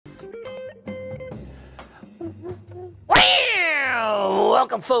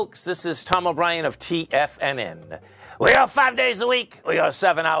Welcome, folks. This is Tom O'Brien of TFNN. We are 5 days a week. We are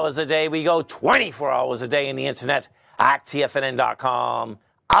 7 hours a day. We go 24 hours a day in the internet at TFNN.com.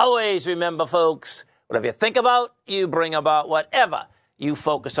 Always remember, folks, whatever you think about, you bring about. Whatever you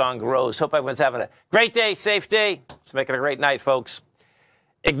focus on grows. Hope everyone's having a great day, safe day. Let's make it a great night, folks.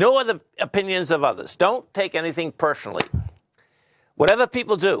 Ignore the opinions of others. Don't take anything personally. Whatever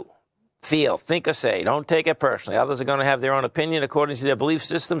people do, feel, think, or say, don't take it personally. Others are going to have their own opinion according to their belief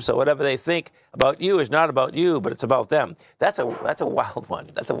system, so whatever they think about you is not about you, but it's about them. That's a wild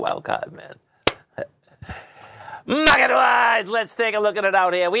one. That's a wild card, man. Market-wise, let's take a look at it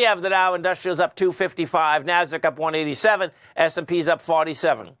out here. We have the Dow Industrials up 255, Nasdaq up 187, S&P's up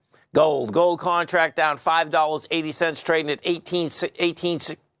 47. Gold contract down $5.80, trading at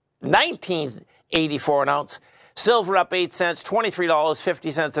 19.84 an ounce. Silver up 8 cents,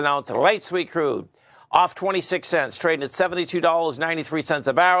 $23.50 an ounce. Light sweet crude off 26 cents, trading at $72.93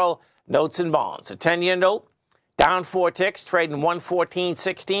 a barrel. Notes and bonds. A 10-year note down 4 ticks, trading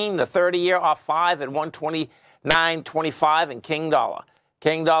 114.16. The 30-year off 5 at 129.25. And King Dollar.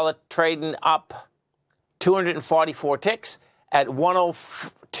 King Dollar trading up 244 ticks at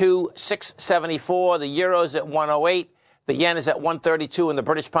 102.674. The euro's at 108. The yen is at 132, and the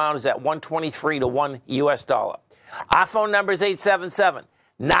British pound is at 123 to 1 U.S. dollar. Our phone number is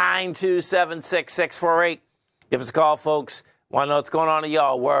 877-927-6648. Give us a call, folks. Want to know what's going on in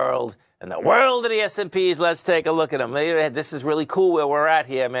your world. In the world of the S&Ps, let's take a look at them. This is really cool where we're at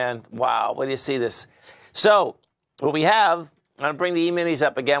here, man. Wow, where do you see this? So, what we have, I'm going to bring the E-minis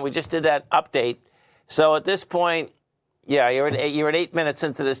up again. We just did that update. So, at this point, yeah, you're at 8 minutes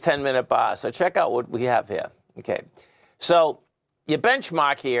into this 10-minute bar. So, check out what we have here. Okay. So your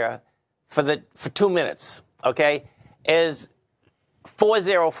benchmark here for 2 minutes, okay, is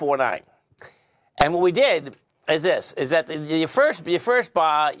 4049. And what we did is this, is that your first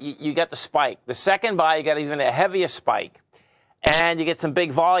bar, you got the spike. The second bar, you got even a heavier spike. And you get some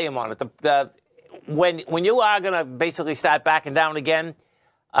big volume on it. When you are going to basically start backing down again,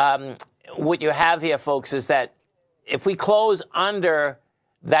 what you have here, folks, is that if we close under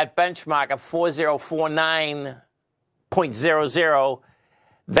that benchmark of 4049.00,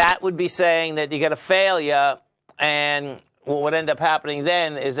 that would be saying that you get a failure, and what would end up happening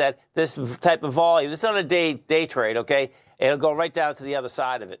then is that this type of volume, this is not a day trade, okay? It'll go right down to the other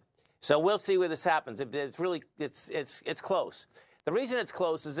side of it. So we'll see where this happens. It's close. The reason it's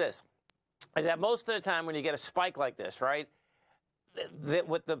close is this, is that most of the time when you get a spike like this, right,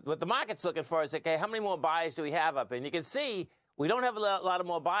 what the market's looking for is, okay, how many more buyers do we have up? And you can see we don't have a lot of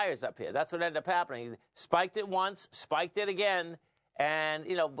more buyers up here. That's what ended up happening. Spiked it once, spiked it again, and,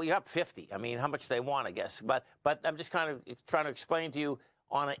 you know, we're up 50. I mean, how much they want, I guess. But I'm just kind of trying to explain to you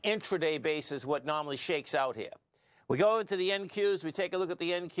on an intraday basis what normally shakes out here. We go into the NQs. We take a look at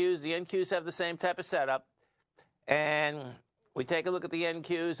the NQs. The NQs have the same type of setup. And we take a look at the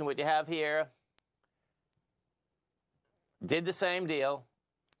NQs, and what you have here did the same deal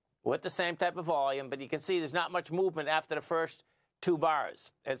with the same type of volume, but you can see there's not much movement after the first 2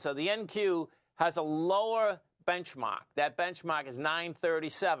 bars. And so the NQ has a lower benchmark. That benchmark is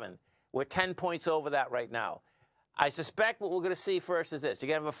 937. We're 10 points over that right now. I suspect what we're going to see first is this. You're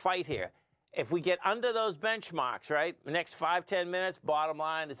going to have a fight here. If we get under those benchmarks, right, the next 5-10 minutes, bottom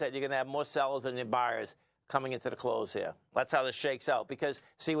line is that you're going to have more sellers than your buyers coming into the close here. That's how this shakes out. Because,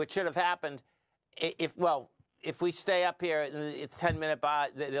 see, what should have happened, if we stay up here, it's 10-minute bar,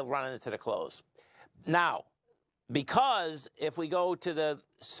 they'll run into the close. Now, because if we go to the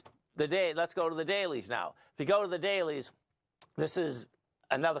day, let's go to the dailies now. If you go to the dailies, this is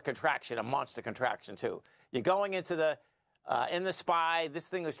another contraction, a monster contraction too. You're going into the, in the SPY, this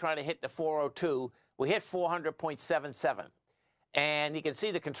thing was trying to hit the 402. We hit 400.77. And you can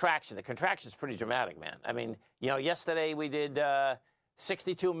see the contraction. The contraction is pretty dramatic, man. I mean, you know, yesterday we did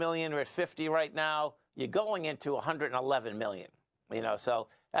 62 million. We're at 50 right now. You're going into 111 million, you know, so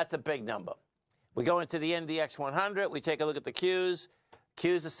that's a big number. We go into the NDX 100. We take a look at the Qs.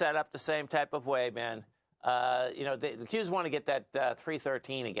 Qs are set up the same type of way, man. You know, the Qs want to get that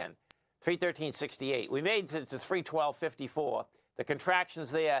 313 again, 313.68. We made it to 312.54. The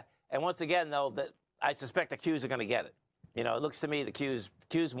contraction's there. And once again, though, I suspect the Qs are going to get it. You know, it looks to me the Qs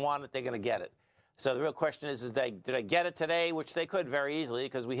want it. They're going to get it. So the real question is did they get it today, which they could very easily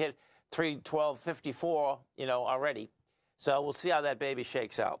because we hit 312.54, you know, already. So we'll see how that baby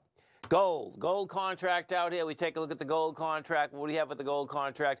shakes out. Gold contract out here. We take a look at the gold contract. What do you have with the gold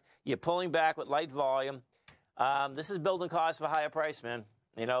contract? You're pulling back with light volume. This is building costs for higher price, man.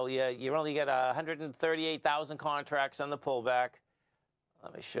 You know, you only get 138,000 contracts on the pullback.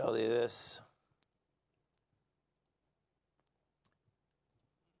 Let me show you this.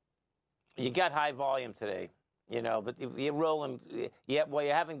 you got high volume today, you know, but you're rolling. Well,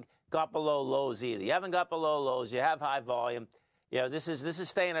 you haven't got below lows either. You haven't got below lows. You have high volume. You know, this is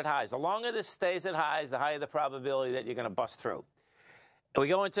staying at highs. The longer this stays at highs, the higher the probability that you're going to bust through. And we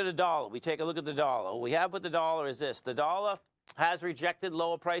go into the dollar. We take a look at the dollar. What we have with the dollar is this. The dollar has rejected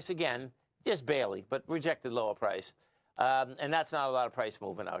lower price again, just barely, but rejected lower price. And that's not a lot of price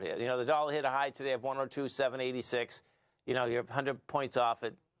movement out here. You know, the dollar hit a high today of 102.786. You know, you're 100 points off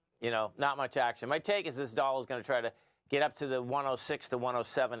it. You know, not much action. My take is this dollar is going to try to get up to the 106 to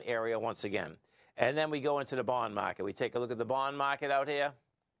 107 area once again. And then we go into the bond market. We take a look at the bond market out here.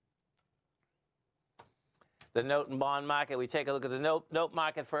 The note and bond market. We take a look at the note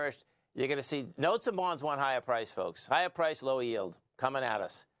market first. You're going to see notes and bonds want higher price, folks. Higher price, lower yield coming at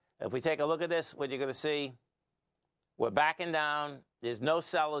us. If we take a look at this, what you're going to see, we're backing down. There's no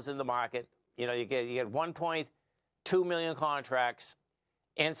sellers in the market. You know, you get 1.2 million contracts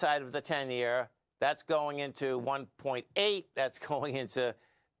inside of the 10-year. That's going into 1.8. That's going into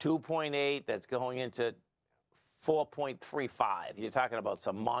 2.8. That's going into 4.35. You're talking about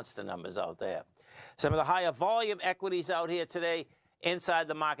some monster numbers out there. Some of the higher volume equities out here today inside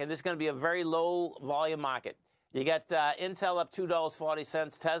the market. This is going to be a very low volume market. You got Intel up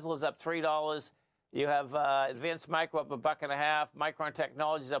 $2.40. Tesla's up $3. You have Advanced Micro up $1.50. Micron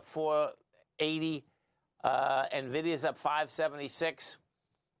Technologies up $4.80. Nvidia's up $5.76.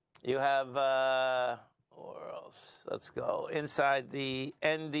 You have, where else? Let's go inside the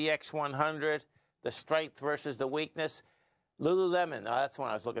NDX 100, the strength versus the weakness. Lululemon, that's one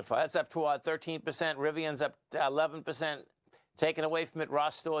I was looking for. That's up to 13%. Rivian's up 11%. Taken away from it,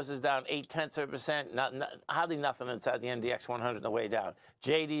 Ross Stores is down 0.8%. Hardly nothing inside the NDX 100 on the way down.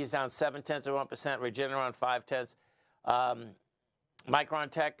 JD is down 0.7%. Regeneron 0.5%. Micron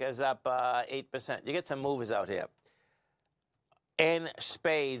Tech is up 8%. You get some movers out here. In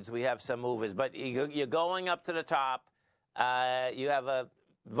spades, we have some movers, but you're going up to the top. You have a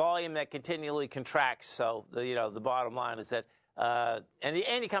volume that continually contracts. So the bottom line is that, and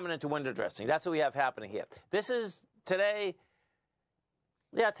you're coming into window dressing. That's what we have happening here. This is today.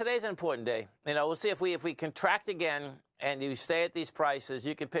 Yeah, today's an important day. You know, we'll see if we contract again and you stay at these prices.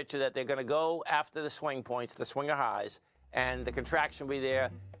 You can picture that they're going to go after the swing points, the swinger highs, and the contraction will be there.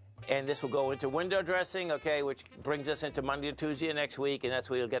 And this will go into window dressing, okay, which brings us into Monday and Tuesday of next week, and that's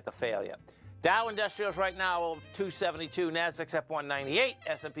where you'll get the failure. Dow Industrials right now 272, Nasdaq's up 198,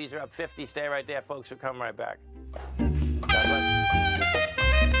 S&Ps are up 50. Stay right there, folks. We'll come right back. God bless.